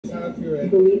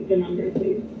Delete the number,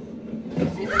 please.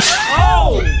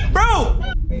 Oh, bro!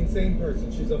 Insane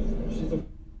person. She's a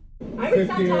I would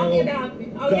stop talking about.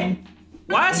 Oh yeah.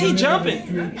 Why is he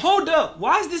jumping? Hold up.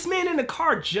 Why is this man in the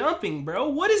car jumping, bro?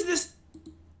 What is this?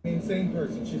 Insane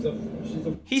person. She's a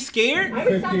He's scared? I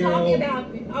would stop talking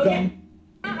about. Oh yeah.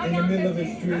 in the middle of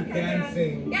the street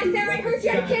dancing. Yeah, Sarah, I heard you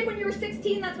had a kid when you were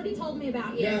 16. That's what he told me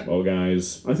about. Yeah. Well,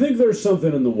 guys, I think there's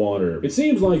something in the water. It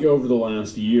seems like over the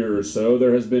last year or so,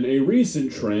 there has been a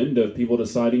recent trend of people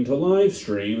deciding to live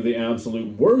stream the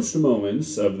absolute worst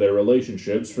moments of their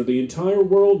relationships for the entire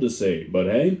world to see. But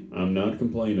hey, I'm not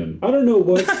complaining. I don't know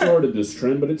what started this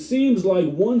trend, but it seems like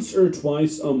once or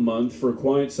twice a month for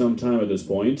quite some time at this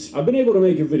point, I've been able to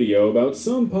make a video about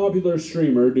some popular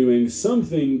streamer doing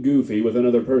something goofy with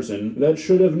another person that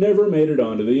should have never made it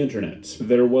onto the internet.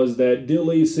 There was that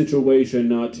Dilly situation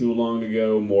not too long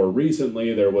ago. More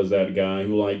recently, there was that guy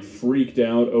who freaked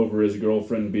out over his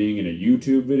girlfriend being in a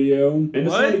YouTube video. And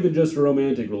it's not even just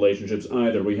romantic relationships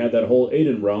either. We had that whole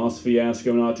Aiden Ross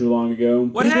fiasco not too long ago.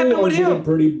 What happened with him? People are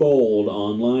pretty bold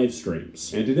on live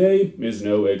streams. And today is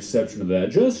no exception to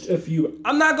that. Just a few...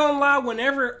 I'm not gonna lie,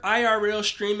 whenever IRL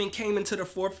streaming came into the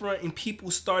forefront and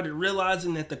people started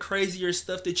realizing that the crazier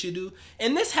stuff that you do,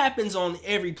 and this happens on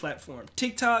every platform,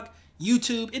 TikTok,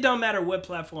 YouTube, it don't matter what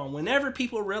platform. Whenever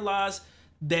people realize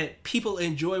that people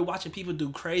enjoy watching people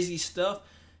do crazy stuff,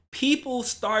 people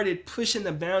started pushing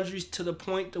the boundaries to the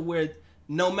point to where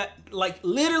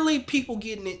literally people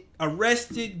getting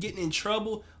arrested, getting in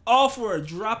trouble, all for a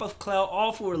drop of clout,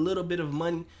 all for a little bit of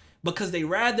money, because they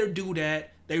rather do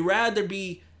that. They rather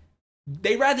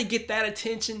get that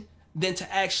attention than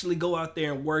to actually go out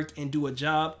there and work and do a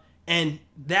job. And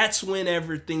that's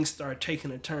whenever things start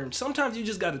taking a turn. Sometimes you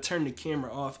just got to turn the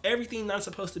camera off. Everything's not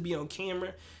supposed to be on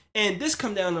camera. And this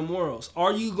come down to morals.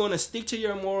 Are you going to stick to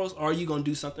your morals, or are you going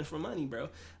to do something for money, bro?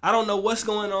 I don't know what's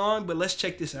going on, but let's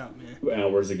check this out, man.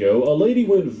 Hours ago, a lady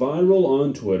went viral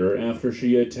on Twitter after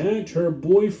she attacked her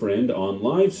boyfriend on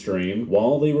live stream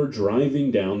while they were driving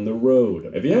down the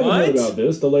road. If you haven't heard about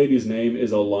this, the lady's name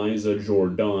is Eliza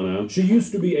Jordana. She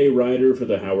used to be a writer for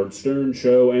the Howard Stern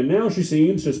show, and now she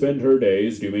seems to spend her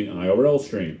days doing IRL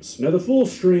streams. Now, the full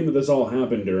stream that this all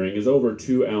happened during is over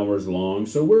 2 hours long,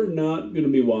 so we're not going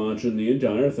to be watching the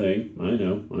entire thing. I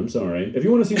know, I'm sorry. If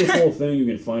you want to see the full thing, you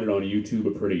can find it on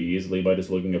YouTube pretty easily by just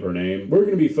looking up her name. We're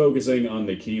going to be focusing on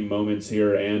the key moments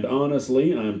here, and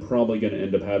honestly, I'm probably going to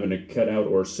end up having to cut out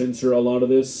or censor a lot of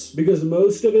this, because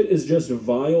most of it is just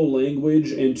vile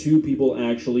language and two people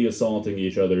actually assaulting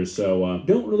each other, so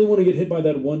don't really want to get hit by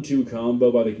that 1-2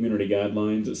 combo by the community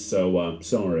guidelines, so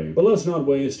sorry. But let's not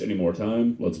waste any more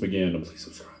time. Let's begin. Please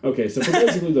subscribe. Okay, so for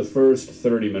basically the first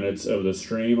 30 minutes of the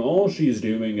stream, all she's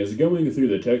doing is going through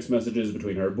the text messages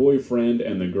between her boyfriend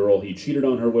and the girl he cheated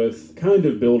on her with, kind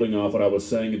of building off what I was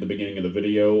saying at the beginning of the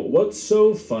video. What's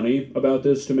so funny about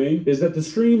this to me is that the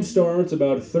stream starts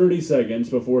about 30 seconds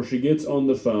before she gets on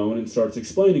the phone and starts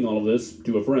explaining all of this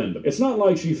to a friend. It's not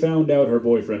like she found out her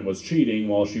boyfriend was cheating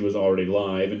while she was already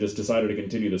live and just decided to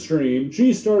continue the stream.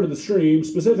 She started the stream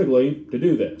specifically to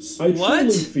do this. I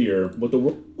truly fear what the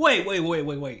world...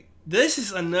 Wait. This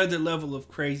is another level of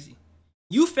crazy.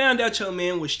 You found out your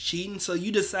man was cheating, so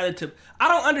you decided to... I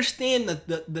don't understand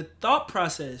the thought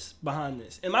process behind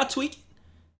this. Am I tweaking?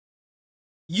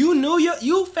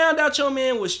 You found out your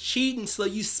man was cheating, so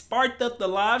you sparked up the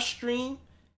live stream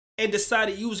and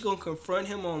decided you was going to confront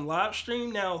him on live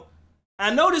stream. Now,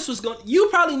 I know this was going... You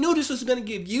probably knew this was going to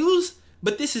get views,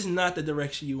 but this is not the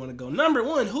direction you want to go. Number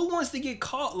one, who wants to get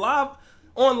caught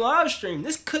on live stream?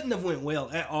 This couldn't have went well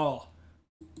at all.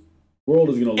 World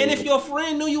is gonna and if your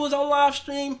friend knew you was on live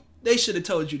stream, they should have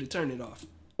told you to turn it off.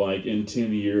 In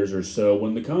 10 years or so,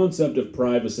 when the concept of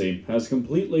privacy has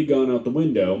completely gone out the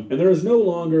window, and there is no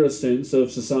longer a sense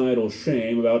of societal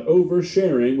shame about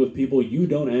oversharing with people you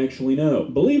don't actually know.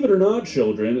 Believe it or not,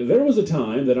 children, there was a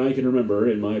time that I can remember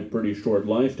in my pretty short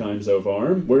lifetime so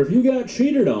far, where if you got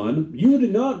cheated on, you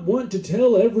did not want to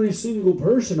tell every single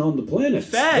person on the planet.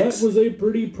 Facts. That was a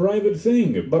pretty private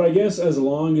thing. But I guess as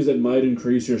long as it might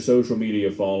increase your social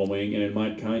media following, and it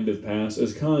might kind of pass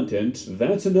as content,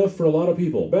 that's enough for a lot of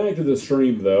people. Back to the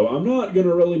stream, though, I'm not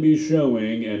gonna really be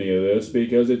showing any of this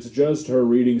because it's just her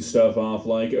reading stuff off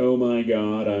like, oh my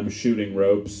god, I'm shooting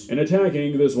ropes, and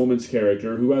attacking this woman's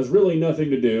character who has really nothing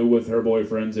to do with her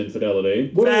boyfriend's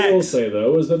infidelity. What I will say,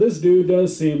 though, is that this dude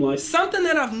does seem like... Something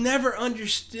that I've never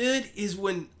understood is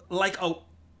when,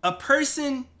 a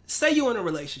person, say you're in a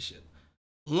relationship,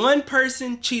 one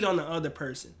person cheat on the other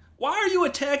person. Why are you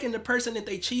attacking the person that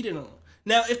they cheated on?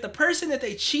 Now, if the person that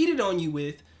they cheated on you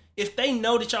with, if they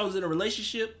know that y'all was in a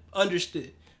relationship,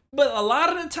 understood. But a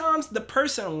lot of the times the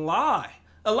person lie.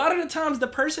 A lot of the times the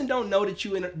person don't know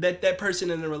that that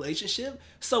person in a relationship.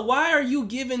 So why are you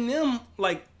giving them,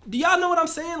 like, do y'all know what I'm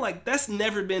saying? Like, that's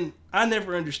never been, I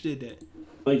never understood that.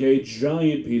 Like a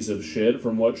giant piece of shit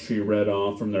from what she read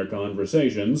off from their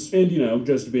conversations, and, you know,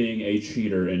 just being a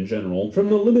cheater in general. From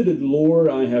the limited lore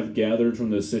I have gathered from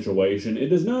this situation, it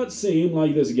does not seem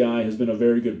like this guy has been a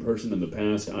very good person in the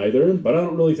past either, but I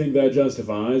don't really think that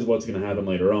justifies what's going to happen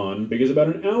later on, because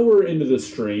about an hour into the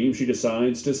stream, she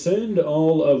decides to send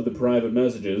all of the private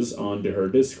messages onto her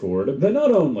Discord that not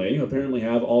only apparently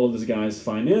have all of this guy's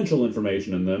financial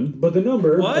information in them, but the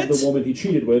number of the woman he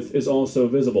cheated with is also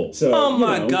visible. So, oh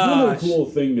my really cool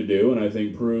thing to do, and I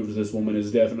think proves this woman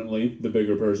is definitely the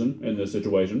bigger person in this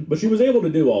situation. But she was able to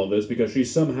do all this because she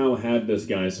somehow had this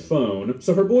guy's phone.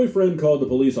 So her boyfriend called the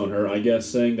police on her, I guess,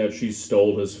 saying that she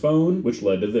stole his phone, which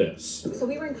led to this. So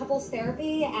we were in couples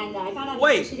therapy, and I found out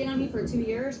he cheated on me for 2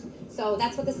 years. So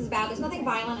that's what this is about. There's nothing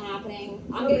violent happening.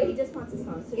 He just wants his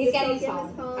phone. So he's getting his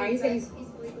phone. All right, he's getting his phone.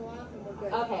 He's legal off, and we're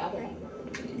good. Okay.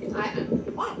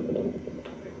 What?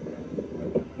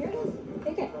 Here it is.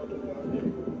 Take it.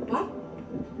 What?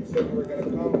 You said you were gonna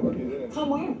come, but you didn't. Come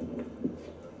where?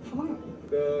 Come where?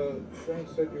 The shrink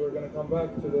said you were gonna come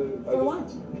back to the... For what?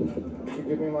 To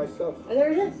give me my stuff. Oh,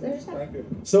 there it is. There's your stuff. Thank you.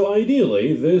 So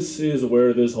ideally, this is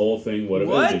where this whole thing would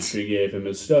have ended. She gave him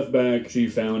his stuff back, she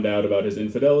found out about his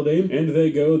infidelity, and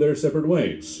they go their separate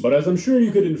ways. But as I'm sure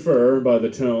you could infer by the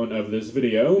tone of this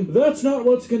video, that's not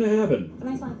what's gonna happen. A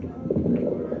nice line.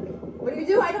 What do you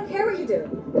do? I don't care what you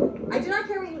do. I do not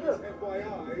care what you do.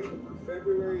 FYI,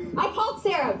 February... I called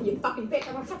Sarah, you fucking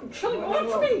bitch. I'm fucking killing you.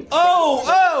 Watch me.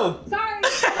 Oh!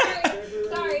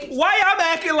 Sorry. Why I'm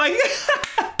acting like...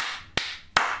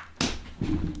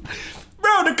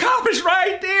 Bro, the cop is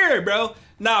right there, bro.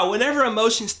 Nah, whenever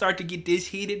emotions start to get this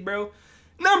heated, bro,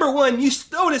 number one, you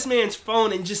stole this man's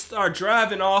phone and just start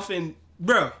driving off and,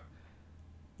 bro,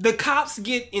 the cops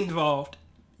get involved.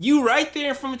 You right there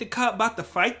in front of the cop about to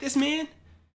fight this man?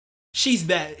 She's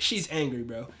angry,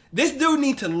 bro. This dude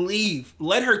need to leave.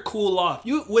 Let her cool off.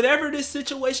 Whatever this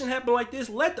situation happened like this,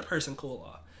 let the person cool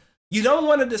off. You don't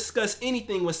want to discuss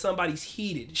anything when somebody's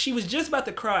heated. She was just about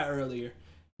to cry earlier.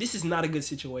 This is not a good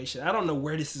situation. I don't know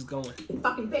where this is going.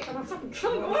 Fucking bitch, I'm fucking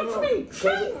killing you. Watch me.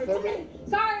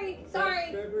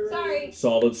 Sorry.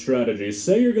 Solid strategy.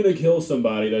 Say you're gonna kill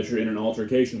somebody that you're in an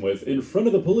altercation with in front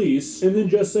of the police, and then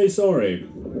just say sorry. You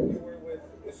were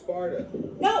with Sparta.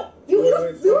 No, you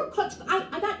were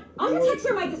I'm gonna text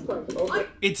her my Discord. Okay.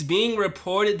 It's being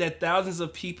reported that thousands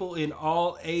of people in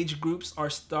all age groups are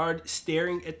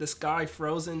staring at the sky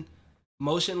frozen,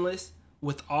 motionless,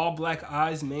 with all black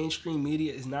eyes. Mainstream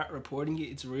media is not reporting it.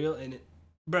 It's real, and it...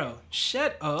 Bro,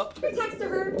 shut up. Text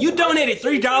her. You donated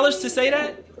 $3 to say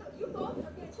that? You both are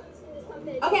going to turn this into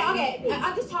something. Okay.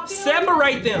 I'm just talking.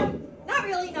 Separate them. Not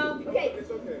really, no. Okay.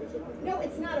 It's okay. No,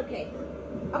 it's not okay.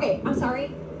 Okay, I'm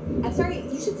sorry.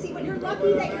 You should see what You're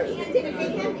lucky that your hand didn't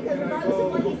hit him, because regardless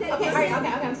of what he said... Okay, alright,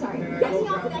 I'm sorry. Get me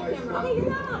off of that camera. Okay, you're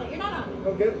not on it.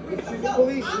 Okay, she's the So,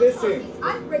 police. I'm Listen.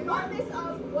 talking. Regardless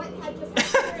of what had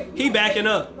just happened... He backing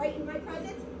up. Right in my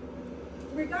presence.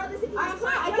 Regardless if you... I'm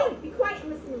sorry, I No, be quiet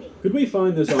and listen to me. Could we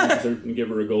find this officer and give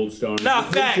her a gold star? Nah,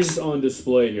 The facts. patience on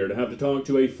display here to have to talk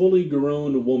to a fully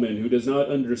grown woman who does not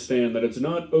understand that it's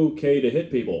not okay to hit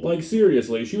people. Like,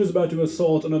 seriously, she was about to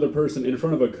assault another person in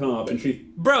front of a cop, and she...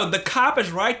 Bro, the cop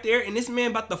is right there, and this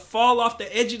man about to fall off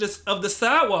the edge of the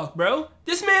sidewalk, bro.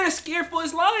 This man is scared for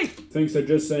his life. thinks that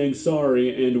just saying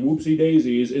sorry and whoopsie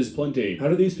daisies is plenty. How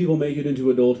do these people make it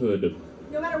into adulthood?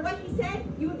 No matter what he said,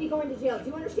 you would be going to jail. Do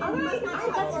you understand? You must not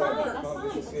Alright, stop that's or fine. work. No,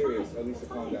 this is serious. Elisa,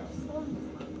 calm down.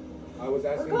 I was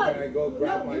asking, We're good. can I go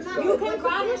grab my you're not. stuff? You can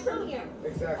grab your from here.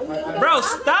 Exactly. Bro,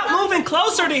 stop moving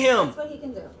closer to him. That's what he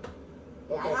can do.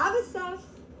 I have his stuff.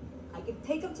 I can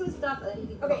take him to his stuff, and then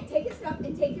he can Okay, take his stuff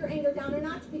and take your anger down a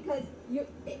notch, because you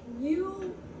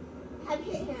have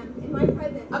hit him in my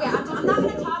presence. Okay, I'm not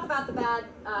going to talk about the bad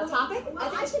topic.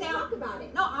 Well, I should talk about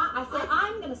it. No, I said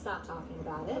I'm going to stop talking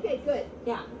about it. Okay, good.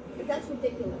 Yeah. Because that's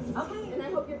ridiculous. Okay. And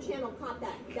I hope your channel caught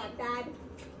that bad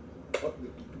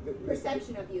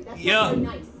perception of you. That's Yeah. not very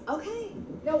nice. Okay.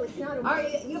 No, it's not okay. All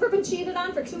right, you ever been cheated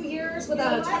on for 2 years with You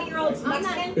know a what? 20-year-old I'm not-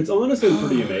 Mexican? It's honestly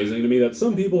pretty amazing to me that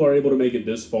some people are able to make it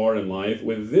this far in life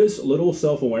with this little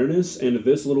self-awareness and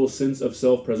this little sense of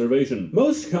self-preservation.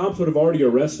 Most cops would have already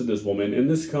arrested this woman, and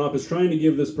this cop is trying to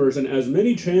give this person as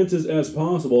many chances as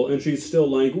possible, and she's still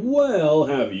like, well,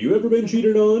 have you ever been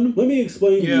cheated on? Let me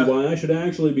explain to you why I should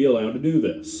actually be allowed to do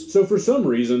this. So for some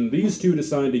reason, these two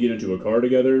decide to get into a car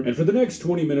together, and for the next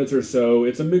 20 minutes or so,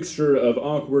 it's a mixture of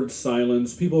awkward silence,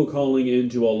 comments, people calling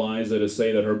into Eliza to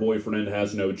say that her boyfriend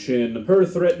has no chin, her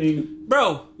threatening...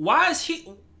 Bro,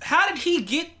 how did he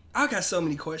get... I got so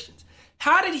many questions.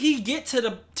 How did he get to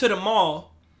the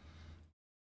mall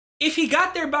if he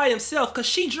got there by himself? Because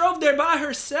she drove there by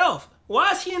herself.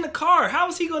 Why is he in the car? How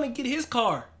is he going to get his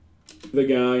car? The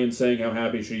guy and saying how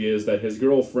happy she is that his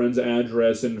girlfriend's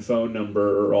address and phone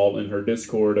number are all in her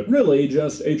Discord. Really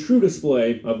just a true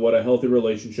display of what a healthy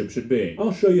relationship should be.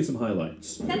 I'll show you some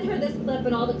highlights. Send her this clip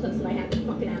and all the clips that I have, you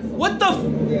fucking asshole. What the I'm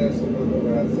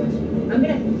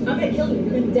gonna kill you. You're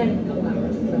gonna be dead in a couple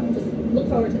hours. So just look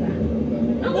forward to that.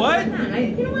 No, what? You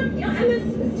know what? MS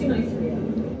is too nice for you.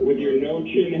 With your no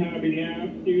chin having ass,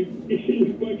 dude.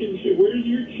 Fucking shit. Where's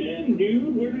your chin,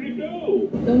 dude? Where did it go?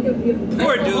 Don't give you.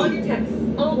 Poor dude. All your texts.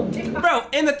 All of them. Bro,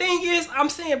 and the thing is, I'm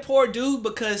saying poor dude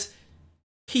because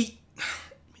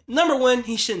number one,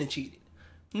 he shouldn't have cheated.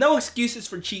 No excuses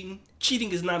for cheating.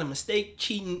 Cheating is not a mistake.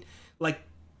 Cheating, like,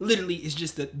 literally is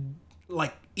just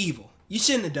evil. You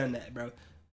shouldn't have done that, bro.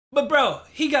 But bro,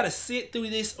 he gotta sit through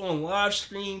this on live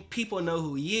stream. People know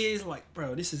who he is. Like,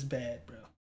 bro, this is bad, bro.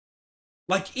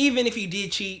 Like, even if he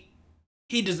did cheat,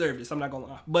 he deserved this. I'm not gonna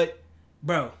lie. But,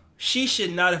 bro, she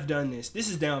should not have done this. This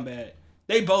is down bad.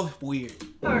 They both weird.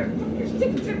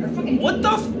 What the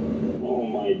Oh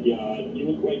my god, you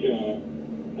look like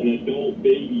an adult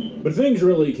baby. But things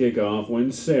really kick off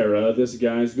when Sarah, this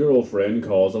guy's girlfriend,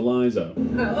 calls Eliza.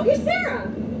 Oh, okay, Sarah.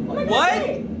 Oh my god. What?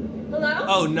 Hey. Hello?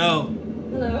 Oh no.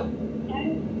 Hello?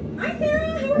 Hi,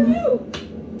 Sarah. How are you?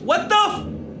 What the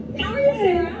How are you,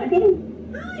 Sarah?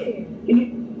 Hi.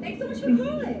 Thanks so much for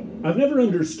calling. I've never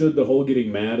understood the whole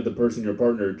getting mad at the person your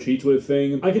partner cheats with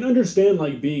thing. I can understand,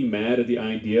 like, being mad at the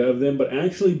idea of them, but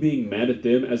actually being mad at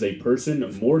them as a person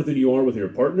more than you are with your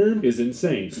partner is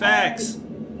insane. Facts.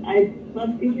 I'd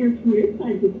love to hear from your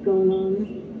side what's going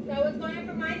on. So what's going on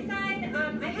from my side?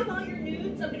 I have all your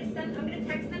nudes. I'm gonna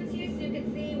text them to you so you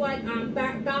can see what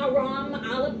Bahram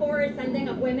Alipur is sending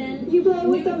of women. You play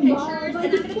with nude them pictures, balls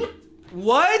and I'm gonna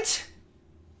What?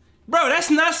 Bro, that's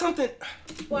not something...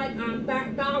 what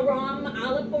Bahram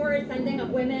Alipur is sending of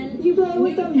women. You play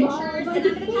with nude them pictures, balls and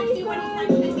I'm gonna text you what he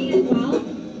texted me as well.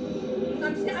 So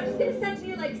I'm just gonna send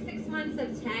you like 6 months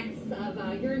of texts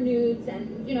of your nudes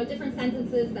and different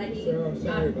sentences that he. Sarah, I'm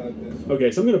sorry about this.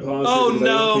 Okay, so I'm gonna pause Oh, here because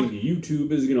I no. don't think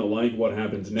YouTube is gonna like what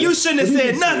happens next. You shouldn't have But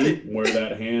said can see nothing. where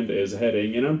that hand is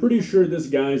heading, and I'm pretty sure this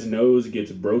guy's nose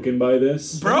gets broken by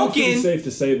this. Broken? It's safe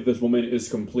to say that this woman is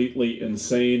completely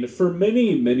insane for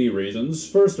many, many reasons.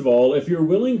 First of all, if you're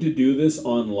willing to do this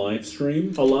on live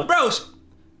stream, a lot. Bro,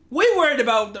 we worried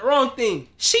about the wrong thing.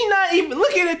 She not even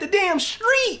looking at the damn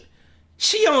street.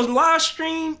 She on live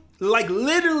stream, like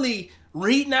literally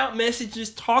reading out messages,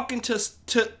 talking to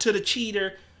the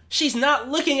cheater. She's not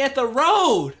looking at the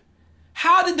road.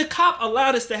 How did the cop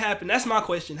allow this to happen? That's my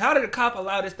question. How did the cop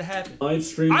allow this to happen? Live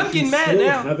stream I'm that getting you mad still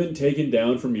now. haven't taken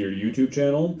down from your YouTube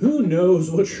channel. Who knows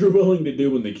what you're willing to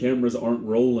do when the cameras aren't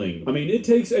rolling? I mean, it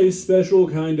takes a special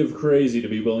kind of crazy to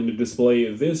be willing to display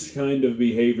this kind of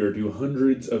behavior to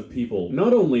hundreds of people.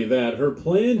 Not only that, her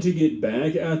plan to get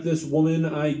back at this woman,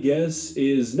 I guess,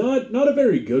 is not a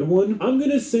very good one. I'm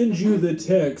gonna send you the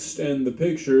text and the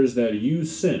pictures that you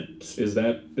sent. Is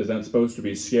that supposed to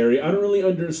be scary? I don't really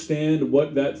understand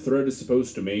what that threat is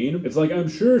supposed to mean. It's like, I'm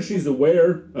sure she's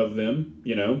aware of them,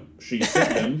 she sent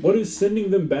them. What is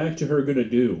sending them back to her gonna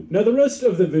do? Now, the rest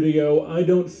of the video, I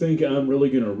don't think I'm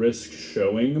really gonna risk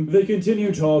showing. They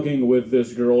continue talking with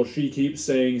this girl. She keeps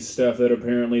saying stuff that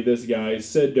apparently this guy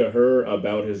said to her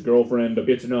about his girlfriend.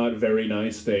 It's not very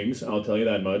nice things, I'll tell you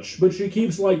that much. But she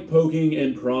keeps, like, poking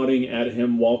and prodding at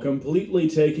him while completely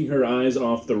taking her eyes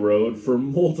off the road for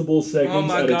multiple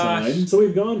seconds at a time. So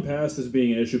we've gone past this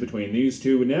being an issue between these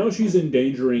two, and now she's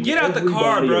endangering Get out the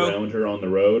car, everybody bro. around her on the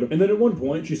road. And then at one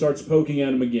point, she starts poking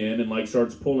at him again and, like,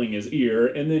 starts pulling his ear,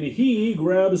 and then he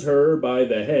grabs her by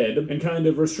the head and kind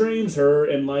of restrains her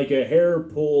in, like, a hair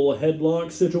pull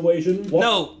headlock situation.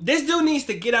 No, this dude needs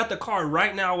to get out the car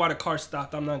right now while the car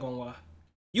stopped. I'm not gonna lie.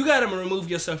 You gotta remove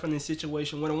yourself from this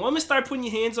situation. When a woman start putting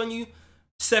your hands on you,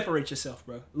 separate yourself,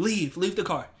 bro. Leave the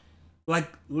car. Like,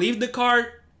 leave the car,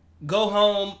 go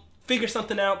home, figure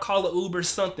something out, call an Uber,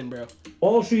 something, bro.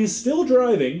 While she's still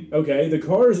driving, okay, the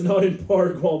car is not in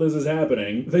park while this is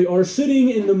happening. They are sitting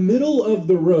in the middle of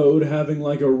the road having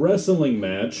like a wrestling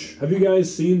match. Have you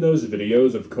guys seen those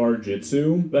videos of car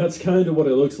jitsu? That's kind of what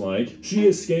it looks like. She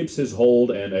escapes his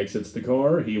hold and exits the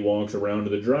car. He walks around to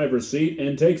the driver's seat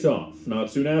and takes off.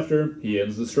 Not soon after, he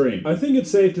ends the stream. I think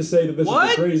it's safe to say that this is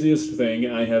the craziest thing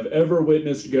I have ever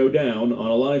witnessed go down on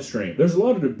a live stream. There's a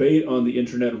lot of debate on the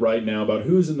internet right now about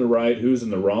who's in the right right, who's in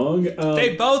the wrong?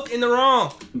 They both in the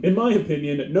wrong. In my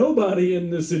opinion, nobody in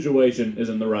this situation is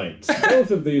in the right.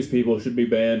 Both of these people should be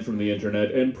banned from the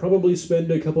internet and probably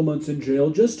spend a couple months in jail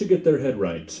just to get their head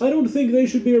right. I don't think they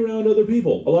should be around other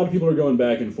people. A lot of people are going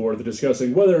back and forth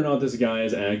discussing whether or not this guy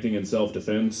is acting in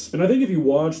self-defense. And I think if you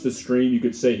watch the stream, you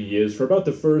could say he is for about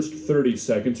the first 30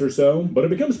 seconds or so. But it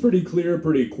becomes pretty clear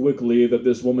pretty quickly that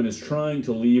this woman is trying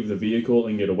to leave the vehicle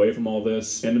and get away from all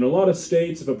this. And in a lot of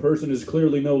states, if a person is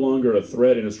clearly no longer a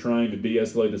threat and is trying to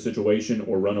de-escalate the situation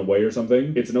or run away or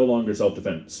something, it's no longer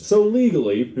self-defense. So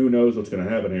legally, who knows what's going to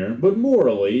happen here, but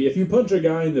morally, if you punch a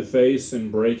guy in the face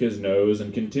and break his nose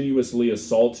and continuously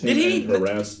assault him and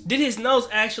harass... Did his nose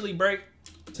actually break?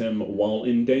 Him while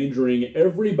endangering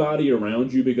everybody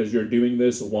around you because you're doing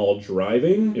this while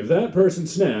driving, if that person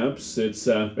snaps, it's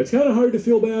kind of hard to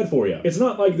feel bad for you. It's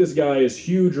not like this guy is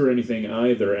huge or anything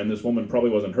either, and this woman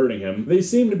probably wasn't hurting him. They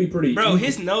seem to be pretty... Bro,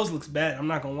 his nose looks bad. I'm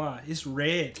not gonna lie. It's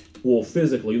red. Well,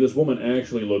 physically, this woman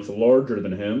actually looks larger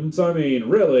than him. So, I mean,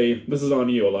 really, this is on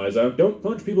you, Eliza. Don't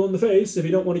punch people in the face if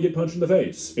you don't want to get punched in the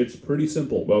face. It's pretty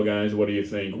simple. Well, guys, what do you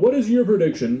think? What is your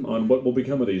prediction on what will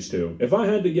become of these two? If I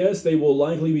had to guess, they will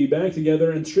likely be back together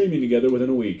and streaming together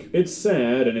within a week. It's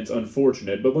sad and it's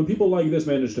unfortunate, but when people like this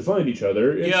manage to find each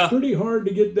other, it's pretty hard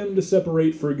to get them to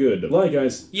separate for good. Like,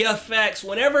 guys. Yeah, facts.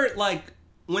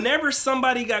 Whenever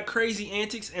somebody got crazy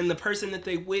antics and the person that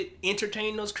they with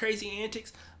entertain those crazy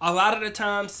antics, a lot of the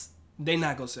times they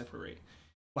not gonna separate.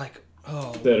 Like,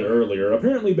 oh. Said earlier,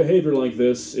 apparently behavior like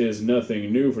this is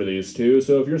nothing new for these two,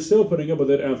 so if you're still putting up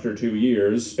with it after 2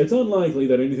 years, it's unlikely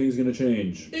that anything's gonna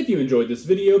change. If you enjoyed this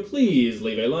video, please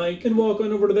leave a like and walk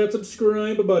on over to that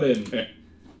subscribe button.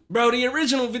 Bro, the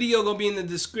original video gonna be in the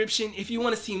description. If you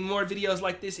want to see more videos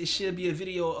like this, it should be a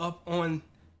video up on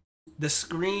the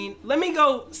screen. Let me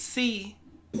go see.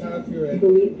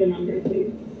 Delete the number,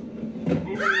 please.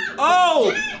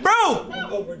 Oh, bro!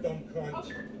 Pull over, dumb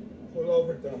cunt. Pull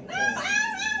over, dumb cunt.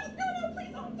 No,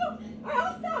 please don't. All right,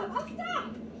 I'll stop.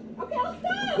 Okay, I'll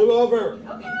stop. Pull over.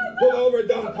 Okay, Pull over,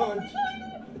 dumb cunt.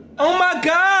 Oh my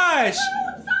gosh!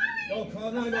 I'm sorry. Don't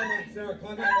call 911, Sarah.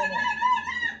 Call 911.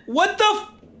 What the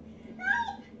f—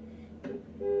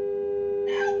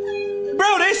 No, please.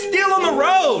 Bro, they still on the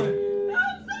road! No,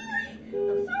 I'm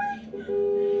sorry.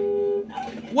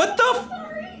 What the f—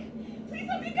 Sorry. Please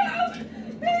let me go.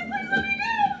 Babe, please let me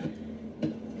go.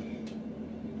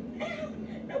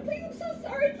 No, please, I'm so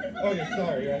sorry. Please let me go. Oh, you're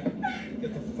sorry, right?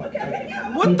 Get the fuck Okay, I'm out.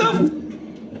 gonna go. What the f—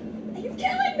 He's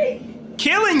killing me.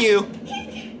 Killing you?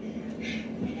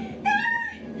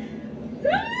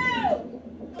 No.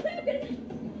 Okay, I'm gonna...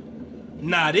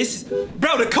 Nah, this is—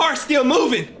 Bro, the car's still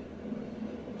moving!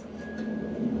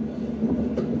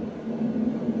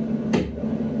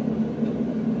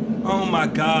 Oh my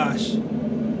gosh.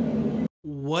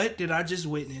 What did I just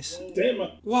witness? Damn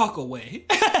it. Walk away.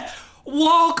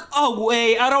 Walk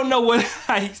away. I don't know what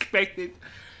I expected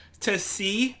to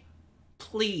see.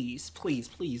 Please, please,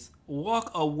 please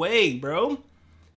walk away, bro.